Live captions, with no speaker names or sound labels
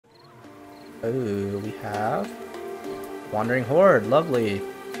Oh, we have Wandering Horde. Lovely.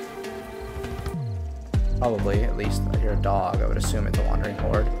 Probably, at least I hear a dog. I would assume it's a Wandering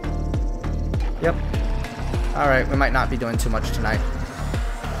Horde. Yep. Alright, we might not be doing too much tonight.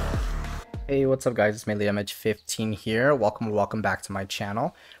 Hey, what's up guys? It's me, Image15 here. Welcome back to my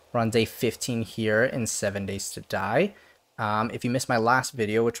channel. We're on day 15 here in 7 Days to Die. If you missed my last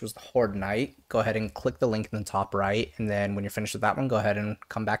video, which was the Horde Night, go ahead and click the link in the top right, and then when you're finished with that one, go ahead and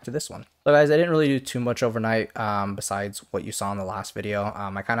come back to this one. So guys, I didn't really do too much overnight besides what you saw in the last video.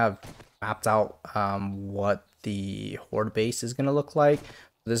 I kind of mapped out what the Horde base is going to look like.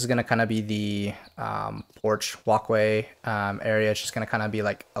 This is going to kind of be the porch walkway area. It's just going to kind of be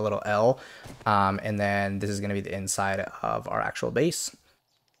like a little L. And then this is going to be the inside of our actual base.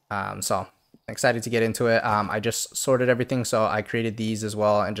 So I'm excited to get into it. I just sorted everything. So I created these as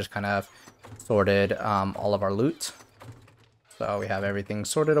well and just kind of sorted all of our loot. So we have everything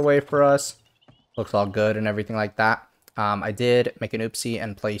sorted away for us. Looks all good and everything like that. I did make an oopsie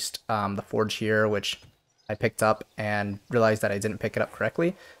and placed the forge here, which I picked up and realized that I didn't pick it up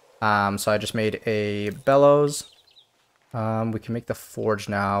correctly. So I just made a bellows. We can make the forge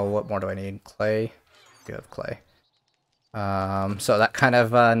now. What more do I need? Clay. I do have clay. So that kind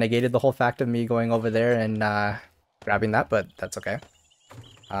of negated the whole fact of me going over there and grabbing that, but that's okay.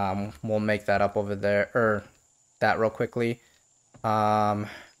 We'll make that up over there, or that real quickly.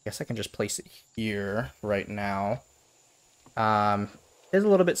 Guess I can just place it here right now. It's a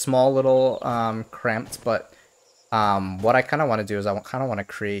little bit small, little cramped, but what I kind of want to do is I kind of want to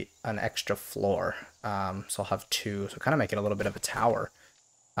create an extra floor. So I'll have two, so kind of make it a little bit of a tower.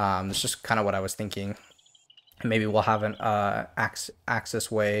 It's just kind of what I was thinking. Maybe we'll have an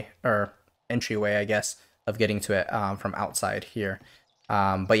access way or entryway, I guess, of getting to it from outside here.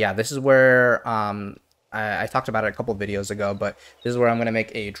 But yeah, this is where I talked about it a couple videos ago, but this is where I'm going to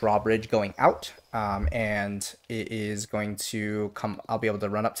make a drawbridge going out, and it is going to come, I'll be able to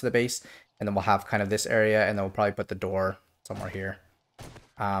run up to the base, and then we'll have kind of this area, and then we'll probably put the door somewhere here.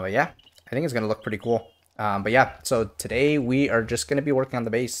 But yeah, I think it's going to look pretty cool. But yeah, so today we are just going to be working on the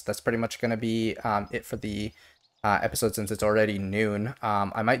base. That's pretty much going to be it for the episode since it's already noon.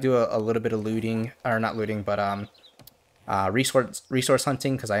 I might do a little bit of looting, or not looting, but resource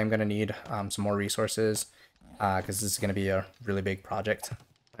hunting, because I am going to need some more resources, because this is going to be a really big project.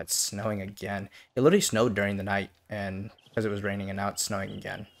 It's snowing again. It literally snowed during the night, and because it was raining, and now it's snowing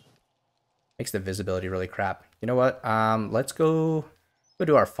again. Makes the visibility really crap. You know what? Let's go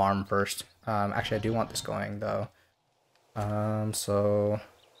do our farm first. Actually, I do want this going though. So,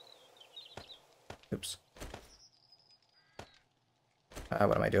 oops.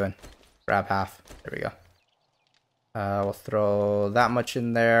 What am I doing? Grab half. There we go. We'll throw that much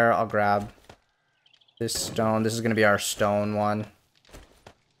in there. I'll grab this stone. This is going to be our stone one.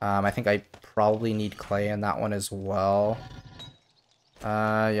 I think I probably need clay in that one as well.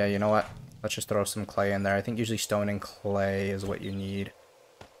 Yeah, you know what? Let's just throw some clay in there. I think usually stone and clay is what you need.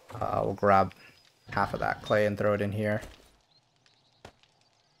 We'll grab half of that clay and throw it in here. I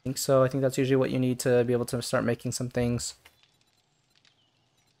think so. I think that's usually what you need to be able to start making some things.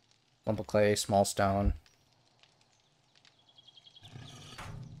 Lump of clay, small stone.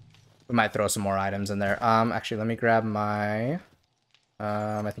 We might throw some more items in there. Actually, let me grab my...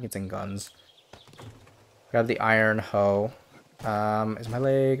 I think it's in guns. Grab the iron hoe. Is my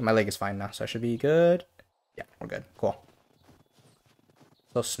leg? My leg is fine now, so I should be good. Yeah, we're good. Cool.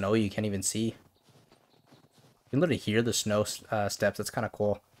 So snowy, you can't even see. You can literally hear the snow steps. That's kind of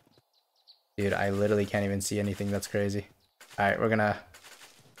cool. Dude, I literally can't even see anything. That's crazy. Alright, we're gonna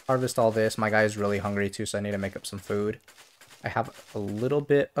harvest all this. My guy's really hungry too, so I need to make up some food. I have a little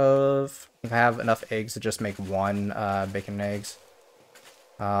bit of... I think I have enough eggs to just make one bacon and eggs.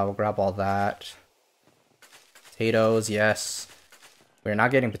 We'll grab all that. Potatoes, yes. We're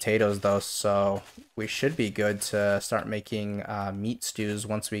not getting potatoes though, so we should be good to start making meat stews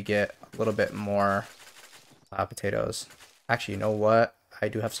once we get a little bit more potatoes. Actually, you know what? I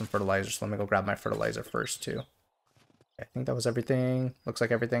do have some fertilizer, so let me go grab my fertilizer first too. I think that was everything. Looks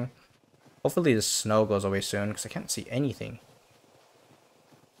like everything. Hopefully the snow goes away soon, because I can't see anything.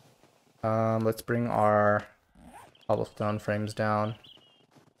 Let's bring our cobblestone frames down.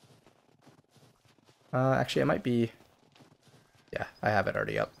 Actually, it might be... Yeah, I have it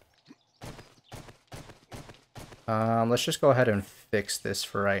already up. Let's just go ahead and fix this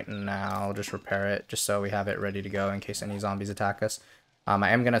for right now. Just repair it, just so we have it ready to go in case any zombies attack us. I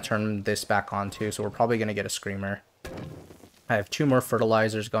am going to turn this back on too, so we're probably going to get a screamer. I have 2 more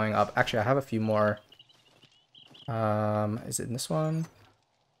fertilizers going up. Actually, I have a few more. Is it in this one?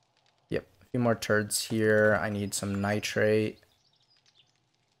 Yep, a few more turds here. I need some nitrate.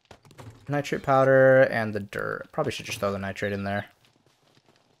 Nitrate powder and the dirt. Probably should just throw the nitrate in there.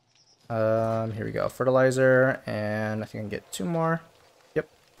 Here we go. Fertilizer, and I think I can get 2 more. Yep.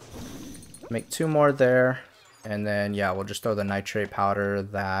 Make 2 more there. And then, yeah, we'll just throw the nitrate powder,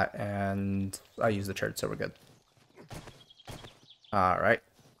 that, and I use the turd, so we're good. Alright.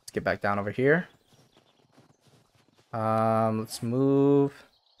 Let's get back down over here. Let's move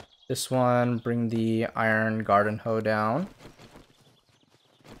this one, bring the iron garden hoe down.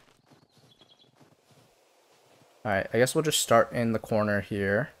 Alright, I guess we'll just start in the corner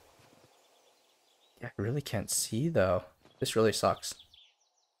here. Yeah, I really can't see, though. This really sucks.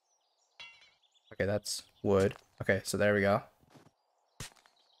 Okay, that's wood. Okay, so there we go.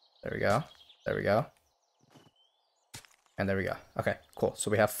 There we go. There we go. And there we go. Okay, cool.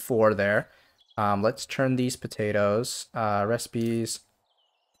 So we have 4 there. Let's turn these potatoes, recipes,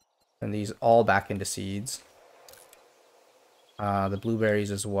 and these all back into seeds. The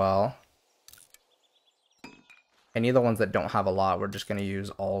blueberries as well. Any of the ones that don't have a lot, we're just going to use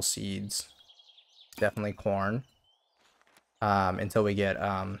all seeds. Definitely corn. Until we get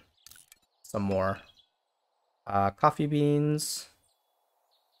some more. Coffee beans.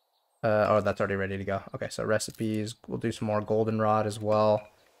 Oh, that's already ready to go. Okay, so recipes. We'll do some more goldenrod as well.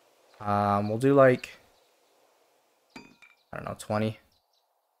 We'll do like, I don't know, 20.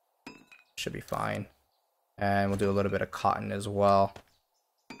 Should be fine. And we'll do a little bit of cotton as well.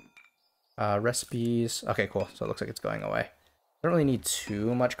 Recipes. Okay, cool. So it looks like it's going away. Don't really need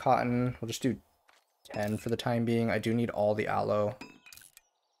too much cotton. We'll just do 10 for the time being. I do need all the aloe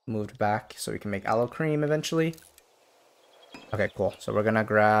moved back so we can make aloe cream eventually. Okay, cool. So we're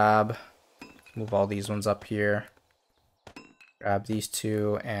gonna move all these ones up here. Grab these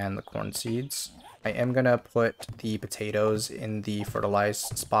 2 and the corn seeds. I am gonna put the potatoes in the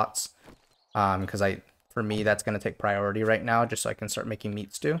fertilized spots. Because for me, that's gonna take priority right now, just so I can start making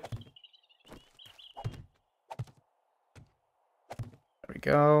meat stew. There we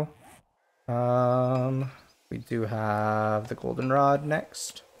go. We do have the goldenrod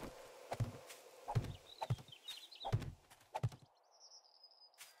next.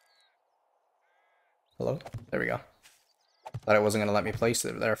 Hello? There we go. Thought it wasn't going to let me place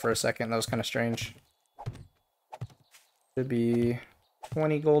it there for a second. That was kind of strange. Should be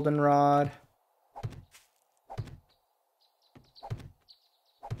 20 goldenrod.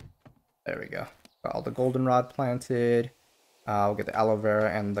 There we go. Got all the goldenrod planted. We'll get the aloe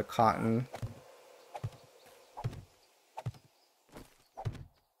vera and the cotton.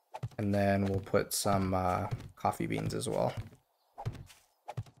 And then we'll put some coffee beans as well.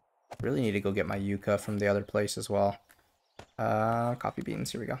 Really need to go get my yucca from the other place as well. Coffee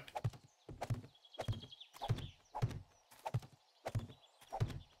beans, here we go.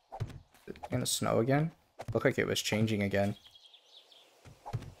 Is it gonna snow again? Looked like it was changing again.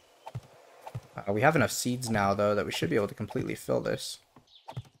 We have enough seeds now, though, that we should be able to completely fill this.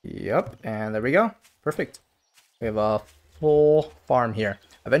 Yep, and there we go. Perfect. We have a full farm here.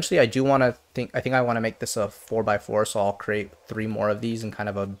 Eventually, I think I want to make this a 4x4, so I'll create 3 more of these in kind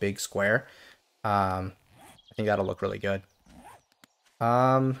of a big square. I think that'll look really good.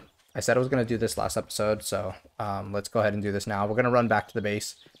 I said I was going to do this last episode, so let's go ahead and do this now. We're going to run back to the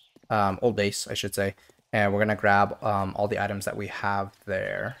base, old base, I should say, and we're going to grab all the items that we have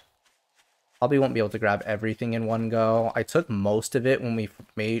there. Probably won't be able to grab everything in one go. I took most of it when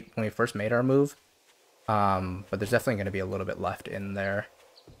we first made our move, but there's definitely going to be a little bit left in there.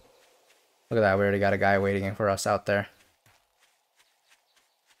 Look at that, we already got a guy waiting for us out there.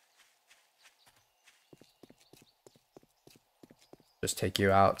 Just take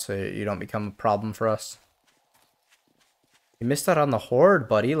you out so you don't become a problem for us. You missed out on the horde,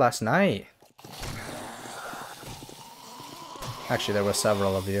 buddy, last night. Actually, there were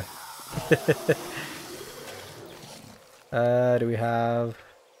several of you. Do we have...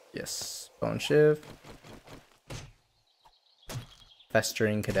 Yes, bone shiv.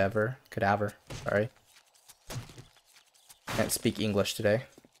 Festering cadaver, sorry. Can't speak English today.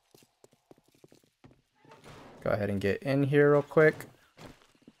 Go ahead and get in here real quick.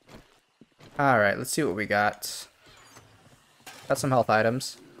 Alright, let's see what we got. Got some health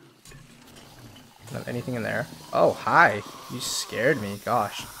items. Don't have anything in there. Oh, hi. You scared me,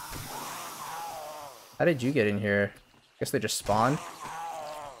 gosh. How did you get in here? Guess they just spawned.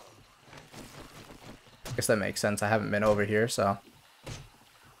 Guess that makes sense. I haven't been over here, so...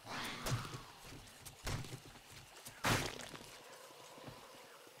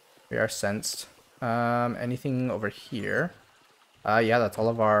 We are sensed. Anything over here? Yeah, that's all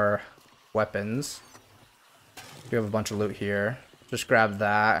of our weapons. We have a bunch of loot here. Just grab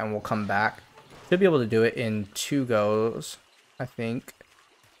that and we'll come back. Should be able to do it in 2 goes, I think.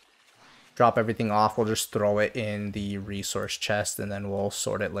 drop everything off, we'll just throw it in the resource chest and then we'll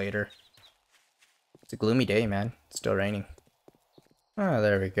sort it later. It's a gloomy day, man. It's still raining. Oh,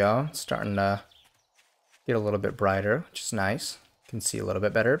 there we go. It's starting to get a little bit brighter, which is nice. Can see a little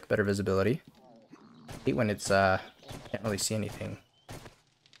bit better visibility. I hate when it's can't really see anything.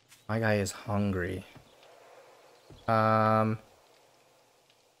 My guy is hungry. Got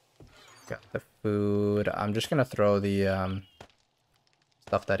the food. I'm just gonna throw the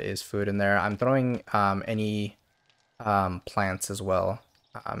stuff that is food in there. I'm throwing any plants as well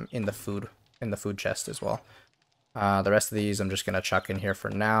in the food chest as well. The rest of these I'm just gonna chuck in here for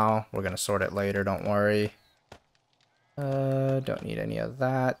now. We're gonna sort it later, don't worry. Don't need any of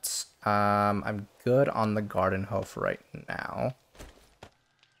that. I'm good on the garden hoe for right now.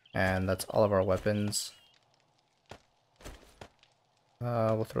 And that's all of our weapons.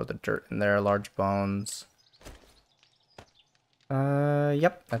 We'll throw the dirt in there, large bones.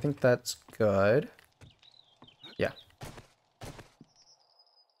 Yep, I think that's good. Yeah.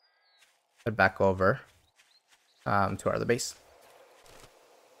 Head back over to our other base.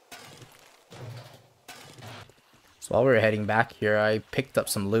 So while we were heading back here, I picked up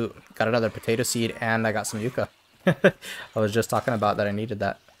some loot. Got another potato seed and I got some yucca. I was just talking about that I needed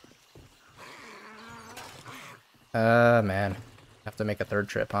that. Man. Have to make a third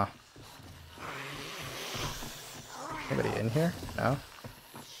trip, huh? Anybody in here? No?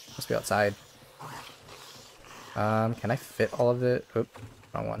 Must be outside. Can I fit all of it? Oop,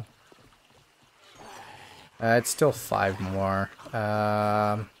 wrong one. It's still 5 more. Do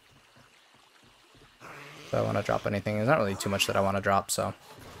I want to drop anything? There's not really too much that I want to drop, so.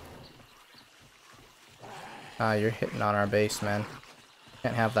 You're hitting on our base, man.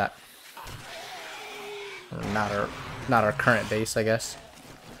 Can't have that. Not our current base, I guess.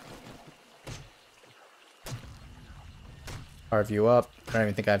 Our view up. I don't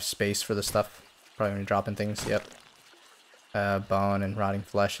even think I have space for the stuff. Probably gonna be dropping things. Yep. Bone and rotting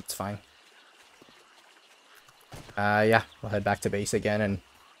flesh. It's fine. Yeah. We'll head back to base again and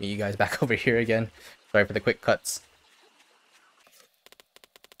meet you guys back over here again. Sorry for the quick cuts.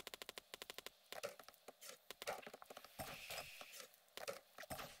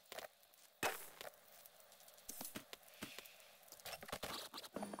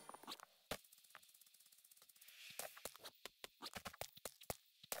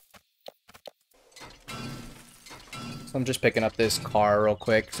 So I'm just picking up this car real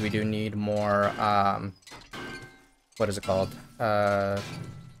quick because we do need more, what is it called? Dang,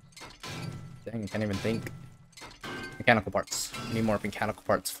 I can't even think. Mechanical parts. We need more mechanical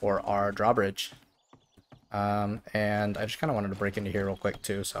parts for our drawbridge. And I just kind of wanted to break into here real quick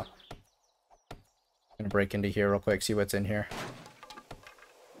too, so. I'm gonna break into here real quick, see what's in here.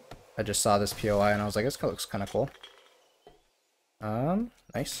 I just saw this POI and I was like, this looks kind of cool.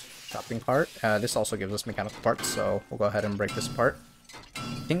 Nice. Shopping cart. This also gives us mechanical parts, so we'll go ahead and break this apart.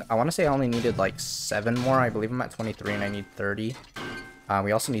 I want to say I only needed like 7 more. I believe I'm at 23 and I need 30.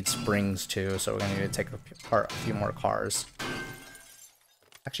 We also need springs too, so we're going to need to take apart a few more cars.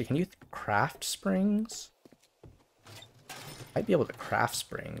 Actually, can you craft springs? Might be able to craft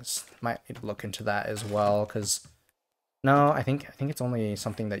springs. Might need to look into that as well, because... No, I think it's only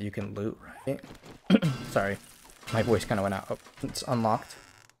something that you can loot, right? Sorry. My voice kind of went out. Oh, it's unlocked.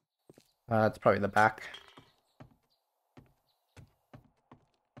 It's probably the back.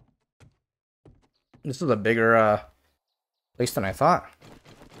 This is a bigger place than I thought.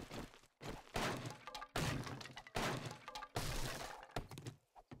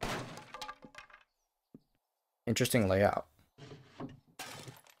 Interesting layout.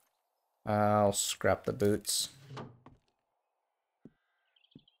 I'll scrap the boots.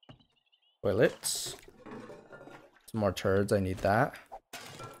 Toilets. Some more turds, I need that.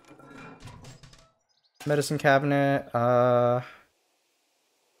 Medicine cabinet,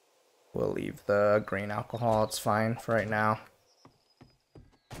 we'll leave the grain alcohol, it's fine for right now.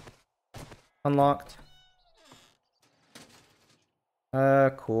 Unlocked.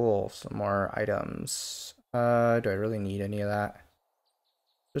 Cool, some more items. Do I really need any of that?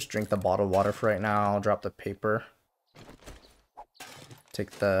 Just drink the bottled water for right now, I'll drop the paper.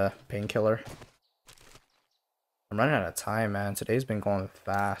 Take the painkiller. I'm running out of time, man. Today's been going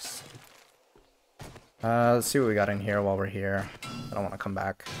fast. Let's see what we got in here while we're here. I don't want to come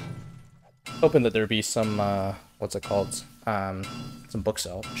back. Hoping that there'd be some, what's it called? Some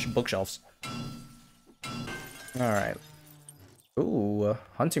bookshelves. Alright. Ooh,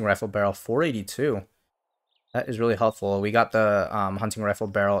 hunting rifle barrel, 482. That is really helpful. We got the hunting rifle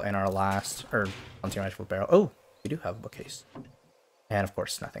barrel in our last, hunting rifle barrel. Oh, we do have a bookcase. And of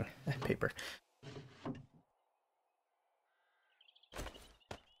course, nothing. Paper.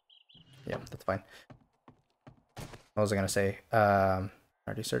 Yeah, that's fine. What was I gonna say?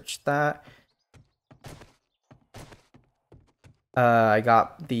 Already searched that. I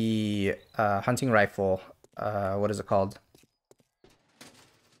got the hunting rifle. What is it called?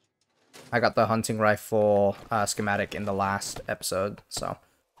 I got the hunting rifle schematic in the last episode, so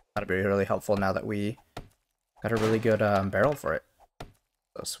that'll be really helpful now that we got a really good barrel for it.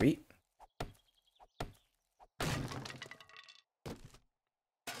 So sweet.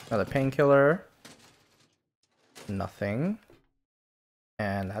 Another painkiller. Nothing.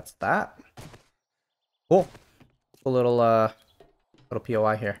 And that's that. Cool. Cool little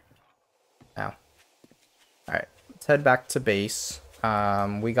POI here. Now. Alright, let's head back to base.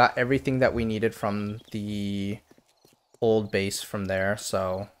 We got everything that we needed from the old base from there,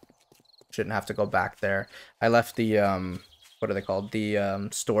 so shouldn't have to go back there. I left the what are they called? The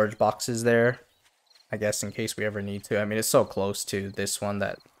storage boxes there, I guess, in case we ever need to. I mean, it's so close to this one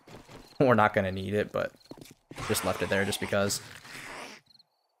that we're not gonna need it, but just left it there just because.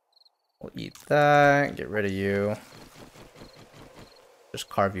 We'll eat that, get rid of you. Just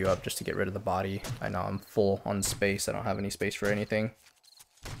carve you up just to get rid of the body. I know I'm full on space. I don't have any space for anything.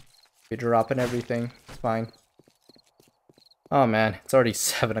 Be dropping everything. It's fine. Oh man, it's already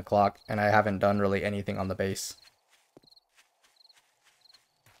 7 o'clock and I haven't done really anything on the base.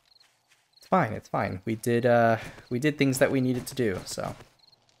 It's fine, it's fine. We did things that we needed to do, so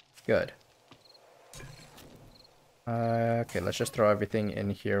good. Okay, let's just throw everything in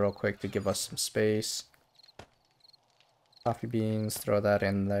here real quick to give us some space. Coffee beans, throw that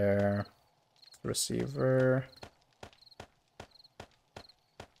in there. Receiver.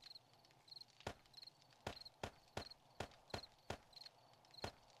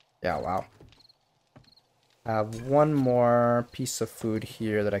 Yeah, wow. I have one more piece of food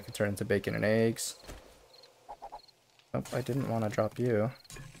here that I can turn into bacon and eggs. Nope, I didn't want to drop you.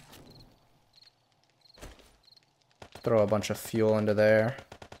 Throw a bunch of fuel into there.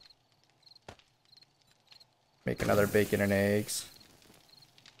 Make another bacon and eggs.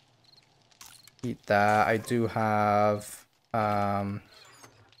 Eat that. I do have goldenrod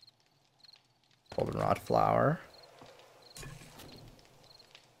flour.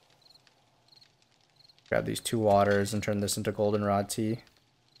 Grab these 2 waters and turn this into goldenrod tea.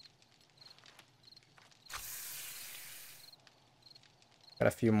 Got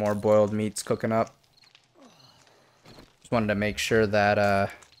a few more boiled meats cooking up. Just wanted to make sure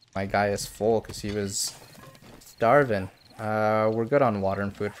that my guy is full because he was starving. We're good on water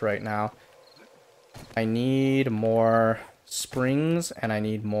and food for right now. I need more springs and I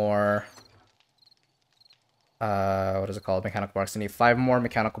need more what is it called? Mechanical parts. I need 5 more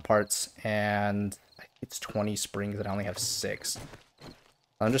mechanical parts and I think it's 20 springs and I only have 6.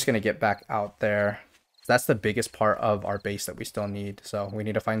 I'm just gonna get back out there. That's the biggest part of our base that we still need. So we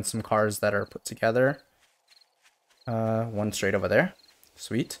need to find some cars that are put together. One straight over there.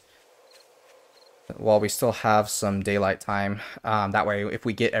 Sweet. While we still have some daylight time. That way, if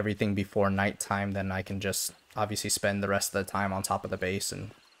we get everything before nighttime, then I can just obviously spend the rest of the time on top of the base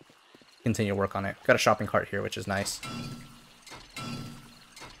and continue to work on it. Got a shopping cart here, which is nice.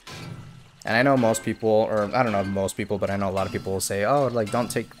 And I know most people, or I don't know most people, but I know a lot of people will say, oh, like,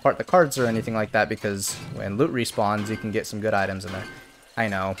 don't take apart the cards or anything like that because when loot respawns, you can get some good items in there. I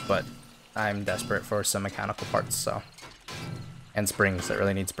know, but I'm desperate for some mechanical parts, so. And springs. I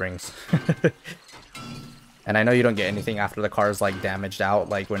really need springs. And I know you don't get anything after the car is, like, damaged out,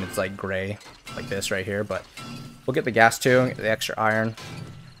 like when it's, like, gray, like this right here, but we'll get the gas too, get the extra iron.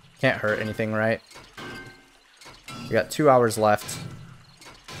 Can't hurt anything, right? We got 2 hours left.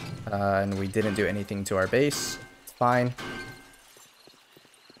 And we didn't do anything to our base. It's fine.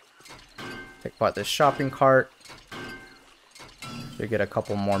 Take apart this shopping cart. Should get a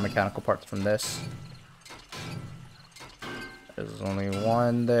couple more mechanical parts from this. There's only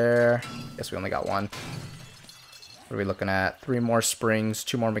 1 there. Guess we only got 1. What are we looking at? 3 more springs,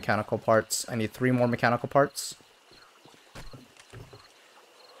 2 more mechanical parts. I need 3 more mechanical parts.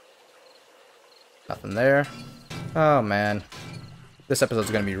 Nothing there. Oh man. This episode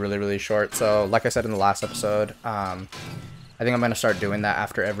is going to be really, really short. So, like I said in the last episode, I think I'm going to start doing that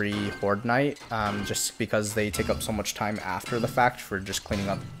after every Horde night, just because they take up so much time after the fact for just cleaning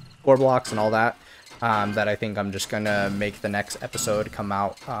up core blocks and all that, that I think I'm just going to make the next episode come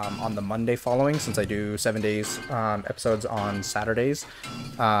out on the Monday following, since I do 7 days episodes on Saturdays.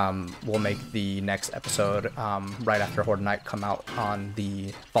 We'll make the next episode right after Horde night come out on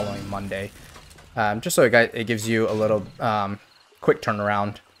the following Monday, just so it gives you a little quick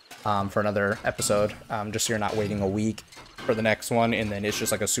turnaround for another episode, just so you're not waiting a week for the next one and then it's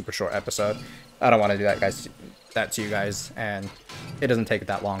just like a super short episode. I don't want to do that, guys. that to you guys, and it doesn't take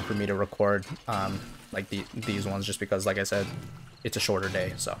that long for me to record like these ones, just because, like I said, it's a shorter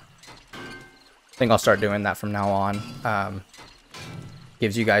day. So I think I'll start doing that from now on.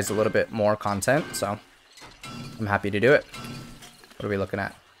 Gives you guys a little bit more content, so I'm happy to do it. What are we looking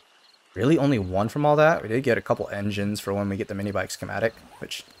at? Really, only one from all that? We did get a couple engines for when we get the mini bike schematic,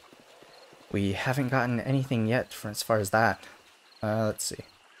 which we haven't gotten anything yet for as far as that. Let's see.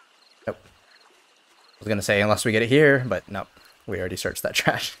 Nope. I was gonna say unless we get it here, but nope. We already searched that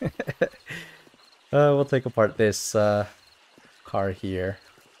trash. We'll take apart this car here.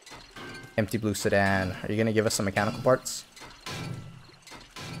 Empty blue sedan. Are you gonna give us some mechanical parts?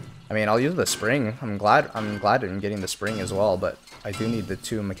 I mean, I'll use the spring. I'm glad I'm getting the spring as well, but I do need the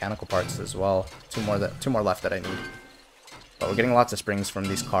 2 mechanical parts as well. Two more left that I need. But we're getting lots of springs from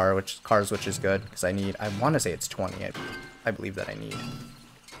these cars, which is good, because I want to say it's 20. I believe that I need.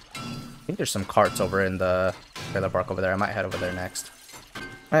 I think there's some carts over in the trailer park over there. I might head over there next.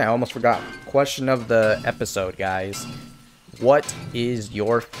 I almost forgot. Question of the episode, guys. What is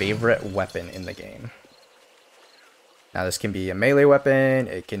your favorite weapon in the game? Now, this can be a melee weapon,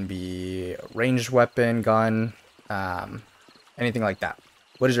 it can be a ranged weapon, gun, anything like that.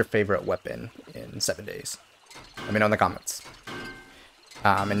 What is your favorite weapon in 7 days? Let me know in the comments.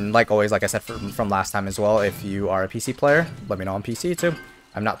 And like always, like I said from last time as well, if you are a PC player, let me know on PC too.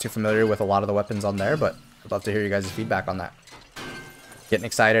 I'm not too familiar with a lot of the weapons on there, but I'd love to hear you guys' feedback on that. Getting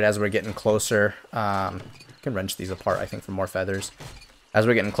excited as we're getting closer. Can wrench these apart, I think, for more feathers. As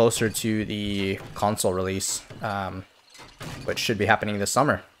we're getting closer to the console release, which should be happening this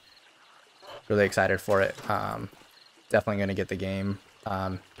summer. Really excited for it. Definitely going to get the game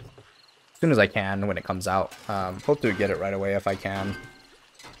as soon as I can when it comes out. Hope to get it right away if I can.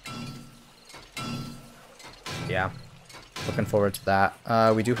 Yeah, looking forward to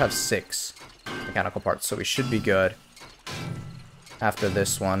that. We do have 6 mechanical parts, so we should be good after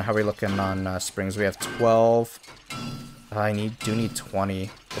this one. How are we looking on springs? We have 12. I do need 20.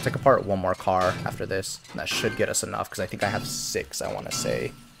 We'll take apart one more car after this. And that should get us enough, because I think I have 6, I want to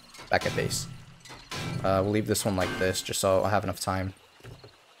say, back at base. We'll leave this one like this, just so I have enough time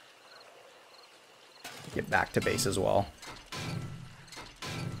to get back to base as well.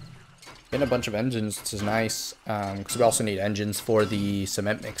 Getting a bunch of engines, which is nice, because we also need engines for the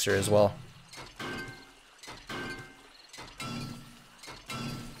cement mixer as well.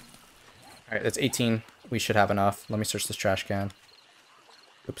 Alright, that's 18. We should have enough. Let me search this trash can.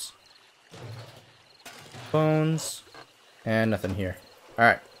 Oops. Bones. And nothing here.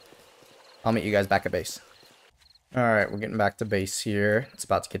 Alright. I'll meet you guys back at base. Alright, we're getting back to base here. It's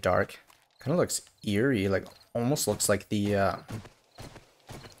about to get dark. Kind of looks eerie. Like, almost looks like the,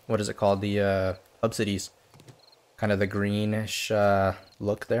 what is it called? The, Hub Cities. Kind of the greenish,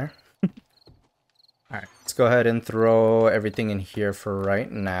 look there. Alright, let's go ahead and throw everything in here for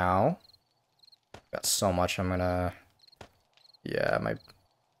right now. Got so much. I'm gonna... Yeah, my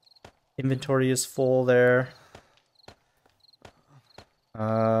inventory is full there.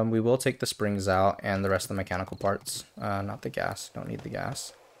 We will take the springs out and the rest of the mechanical parts. Not the gas. Don't need the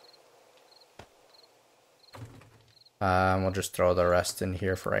gas. We'll just throw the rest in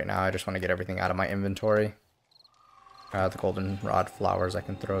here for right now. I just want to get everything out of my inventory. The goldenrod flowers I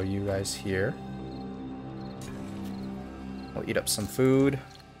can throw you guys here. We'll eat up some food.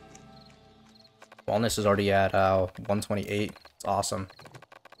 Wellness is already at 128. It's awesome.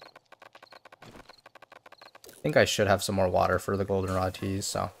 I think I should have some more water for the goldenrod teas,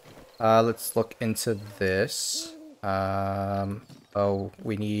 so let's look into this. Oh,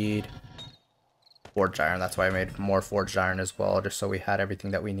 we need forged iron. That's why I made more forged iron as well, just so we had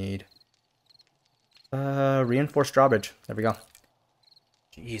everything that we need. Reinforced drawbridge. There we go.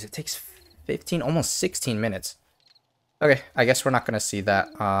 Jeez, it takes 15, almost 16 minutes. Okay, I guess we're not going to see that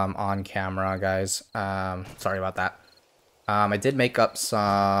on camera, guys. Sorry about that. I did make up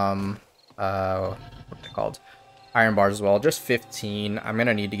some, what are they called? Iron bars as well, just 15. I'm going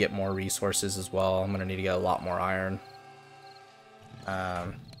to need to get more resources as well. I'm going to need to get a lot more iron.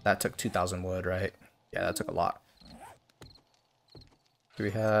 That took 2,000 wood, right? Yeah, that took a lot. Do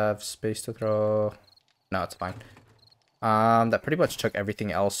we have space to throw? No, it's fine. That pretty much took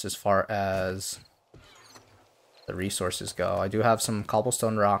everything else as far as the resources go. I do have some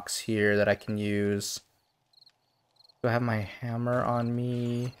cobblestone rocks here that I can use. Do I have my hammer on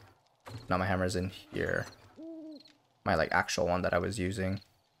me? No, my hammer's in here. My like actual one that I was using.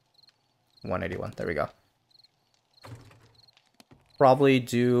 181. There we go. Probably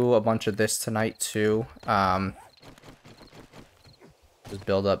do a bunch of this tonight too. Just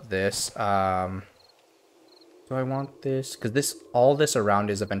build up this. Do I want this? Because all this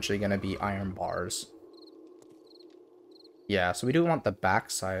around is eventually going to be iron bars. Yeah, so we do want the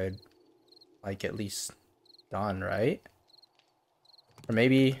backside, like, at least done, right? Or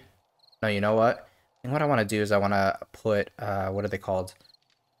maybe... No, you know what? I think what I want to do is I want to put, what are they called?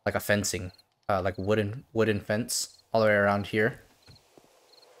 Like a fencing, like wooden fence all the way around here.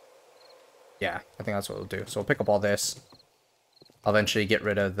 Yeah, I think that's what we'll do. So we'll pick up all this. I'll eventually get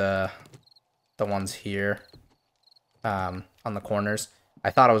rid of the ones here, on the corners.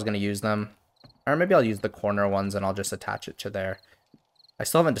 I thought I was going to use them. Or maybe I'll use the corner ones and I'll just attach it to there. I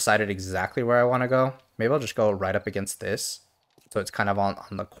still haven't decided exactly where I want to go. Maybe I'll just go right up against this. So it's kind of on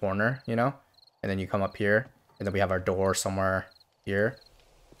the corner, you know? And then you come up here. And then we have our door somewhere here.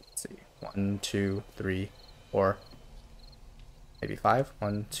 Let's see. 1, 2, 3, 4. Maybe 5.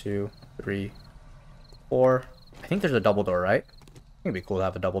 1, 2, 3, 4. I think there's a double door, right? I think it'd be cool to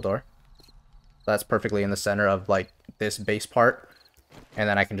have a double door. That's perfectly in the center of, like, this base part. And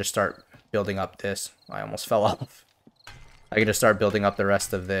then I can just start building up this. I almost fell off. I can just start building up the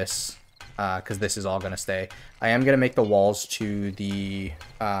rest of this, because this is all going to stay. I am going to make the walls to the,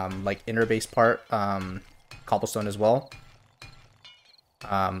 like, inner base part, cobblestone as well.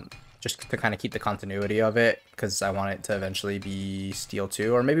 Just to kind of keep the continuity of it, because I want it to eventually be steel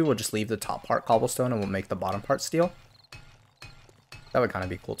too. Or maybe we'll just leave the top part cobblestone and we'll make the bottom part steel. That would kind of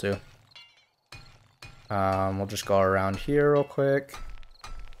be cool too. We'll just go around here real quick.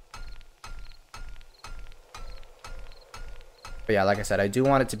 But yeah, like I said, I do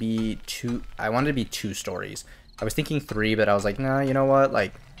want it to be I want it to be 2 stories. I was thinking 3, but I was like, nah, you know what?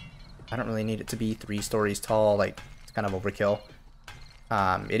 Like, I don't really need it to be 3 stories tall. Like, it's kind of overkill.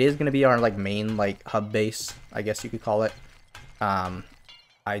 It is going to be our, like, main, like, hub base, I guess you could call it.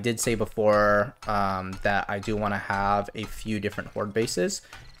 I did say before, that I do want to have a few different horde bases.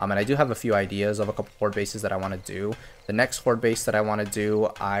 And I do have a few ideas of a couple horde bases that I want to do. The next horde base that I want to do,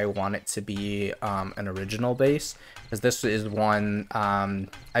 I want it to be an original base. Because this is one,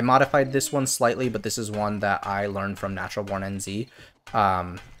 I modified this one slightly, but this is one that I learned from Natural Born NZ.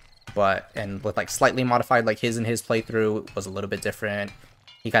 And with, like, slightly modified, like, his playthrough was a little bit different.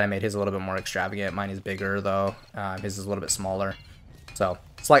 He kind of made his a little bit more extravagant. Mine is bigger, though. His is a little bit smaller. So,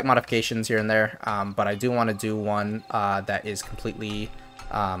 slight modifications here and there. But I do want to do one that is completely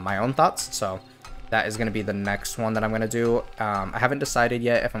my own thoughts. So, that is going to be the next one that I'm going to do. I haven't decided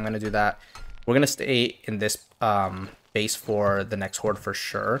yet if I'm going to do that. We're going to stay in this base for the next horde for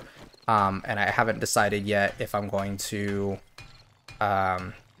sure. And I haven't decided yet if I'm going to...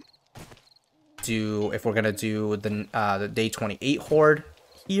 if we're gonna do the day 28 horde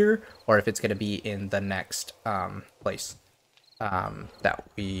here, or if it's gonna be in the next place that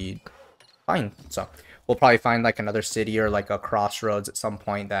we find. So we'll probably find like another city or like a crossroads at some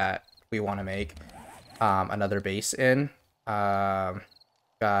point that we want to make another base in. Got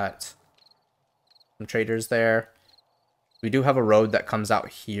some traders there. We do have a road that comes out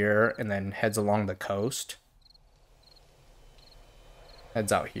here and then heads along the coast.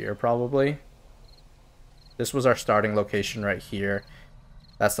 Heads out here probably. This was our starting location right here.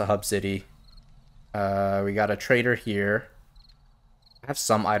 That's the hub city. We got a trader here. I have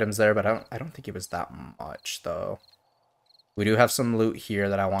some items there, but I don't think it was that much though. We do have some loot here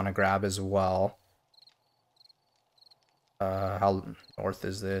that I want to grab as well. How north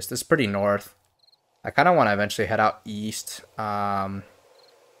is this? This is pretty north. I kind of want to eventually head out east.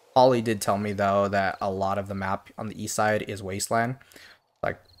 Ollie did tell me though that a lot of the map on the east side is wasteland.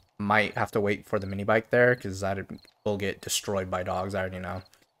 Like, might have to wait for the mini bike there because I will get destroyed by dogs. I already know.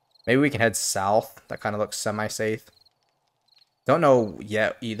 Maybe we can head south. That kind of looks semi-safe. Don't know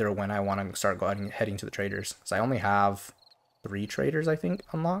yet either when I want to start heading to the traders. So I only have 3 traders, I think,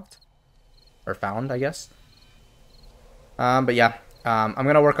 unlocked or found, I guess. But yeah, I'm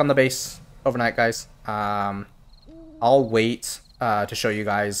gonna work on the base overnight, guys. I'll wait to show you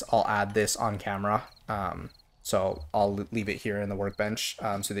guys. I'll add this on camera. So I'll leave it here in the workbench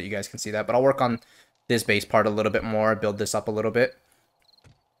so that you guys can see that. But I'll work on this base part a little bit more, build this up a little bit.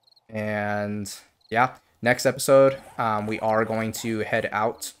 And yeah, next episode, we are going to head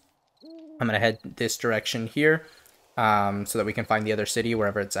out. I'm going to head this direction here so that we can find the other city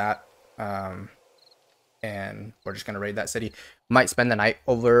wherever it's at. And we're just going to raid that city. Might spend the night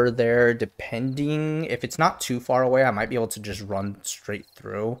over there depending. If it's not too far away, I might be able to just run straight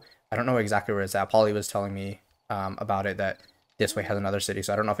through. I don't know exactly where it's at. Polly was telling me about it, that this way has another city,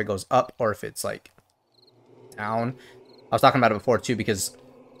 so I don't know if it goes up or if it's like down. I was talking about it before too because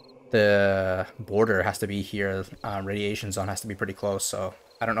the border has to be here. Radiation zone has to be pretty close, so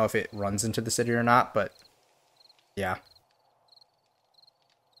I don't know if it runs into the city or not, but yeah.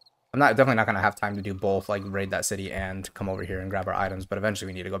 I'm definitely not gonna have time to do both, like raid that city and come over here and grab our items, but eventually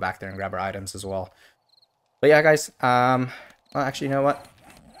we need to go back there and grab our items as well. But yeah, guys, well, actually, you know what?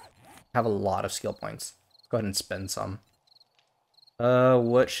 I have a lot of skill points. Let's go ahead and spend some.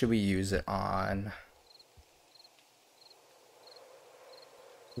 What should we use it on?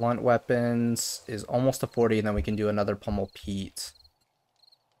 Blunt weapons is almost a 40, and then we can do another Pummel Pete.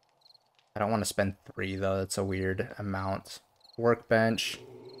 I don't want to spend 3, though. That's a weird amount. Workbench.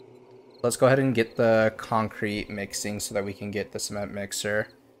 Let's go ahead and get the concrete mixing so that we can get the cement mixer.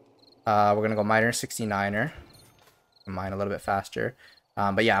 We're going to go miner 69er. Mine a little bit faster.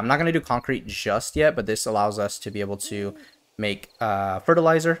 But yeah, I'm not going to do concrete just yet, but this allows us to be able to make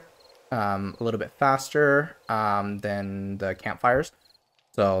fertilizer a little bit faster than the campfires.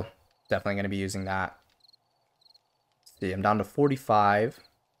 So definitely going to be using that. Let's see, I'm down to 45.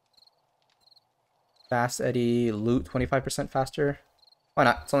 Fast Eddy, loot 25% faster. Why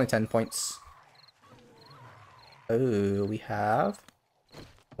not? It's only 10 points. Oh, we have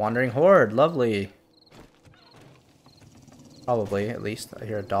Wandering Horde. Lovely. Probably, at least. I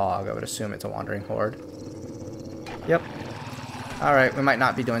hear a dog. I would assume it's a Wandering Horde. Yep. Alright, we might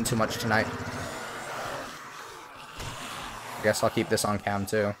not be doing too much tonight. I guess I'll keep this on cam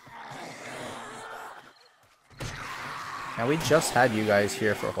too. Now we just had you guys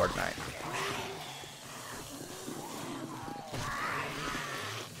here for Horde Night.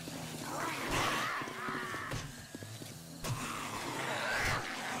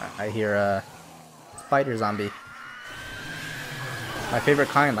 I hear a spider zombie. My favorite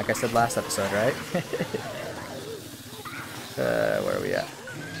kind, like I said last episode, right? Where are we at?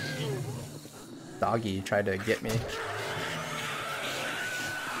 Doggy tried to get me.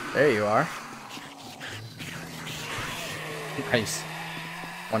 There you are. Nice.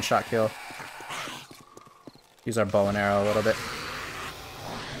 One shot kill. Use our bow and arrow a little bit.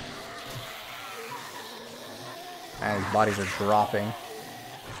 And these bodies are dropping.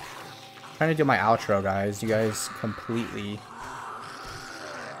 Trying to do my outro, guys. You guys completely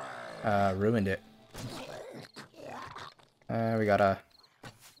ruined it. We got a...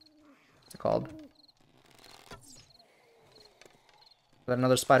 What's it called? Is that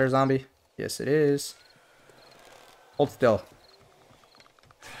another spider zombie? Yes, it is. Hold still.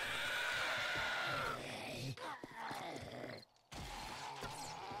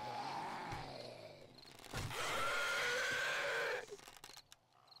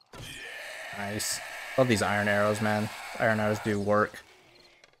 Nice. Love these iron arrows, man. Iron arrows do work.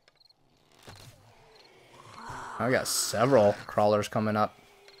 Oh, we got several crawlers coming up.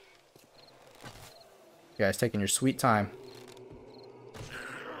 You guys taking your sweet time.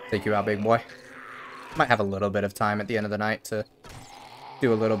 Take you out, big boy. Might have a little bit of time at the end of the night to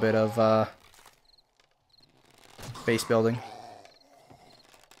do a little bit of base building.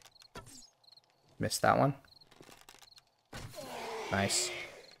 Missed that one. Nice.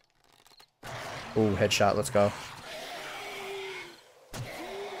 Ooh, headshot, let's go.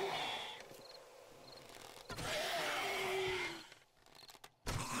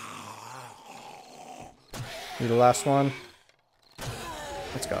 Be the last one.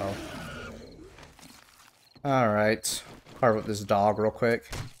 Let's go. Alright. Carve up this dog real quick.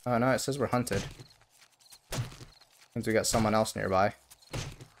 Oh no, it says we're hunted. Means we got someone else nearby.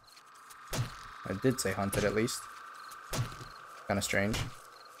 I did say hunted at least. Kinda strange.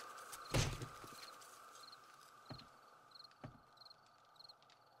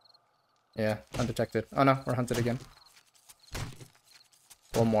 Yeah, undetected. Oh no, we're hunted again.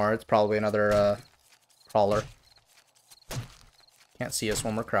 One more. It's probably another crawler. Can't see us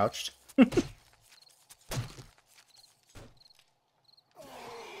when we're crouched.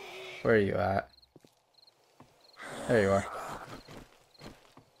 Where are you at? There you are.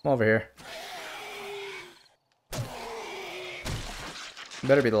 Come over here. You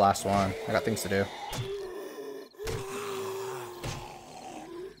better be the last one. I got things to do.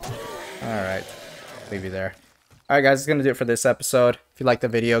 Alright. Leave you there. Alright guys, that's going to do it for this episode. If you liked the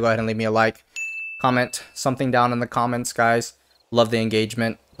video, go ahead and leave me a like. Comment something down in the comments, guys. Love the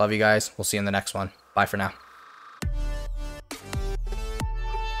engagement. Love you guys. We'll see you in the next one. Bye for now.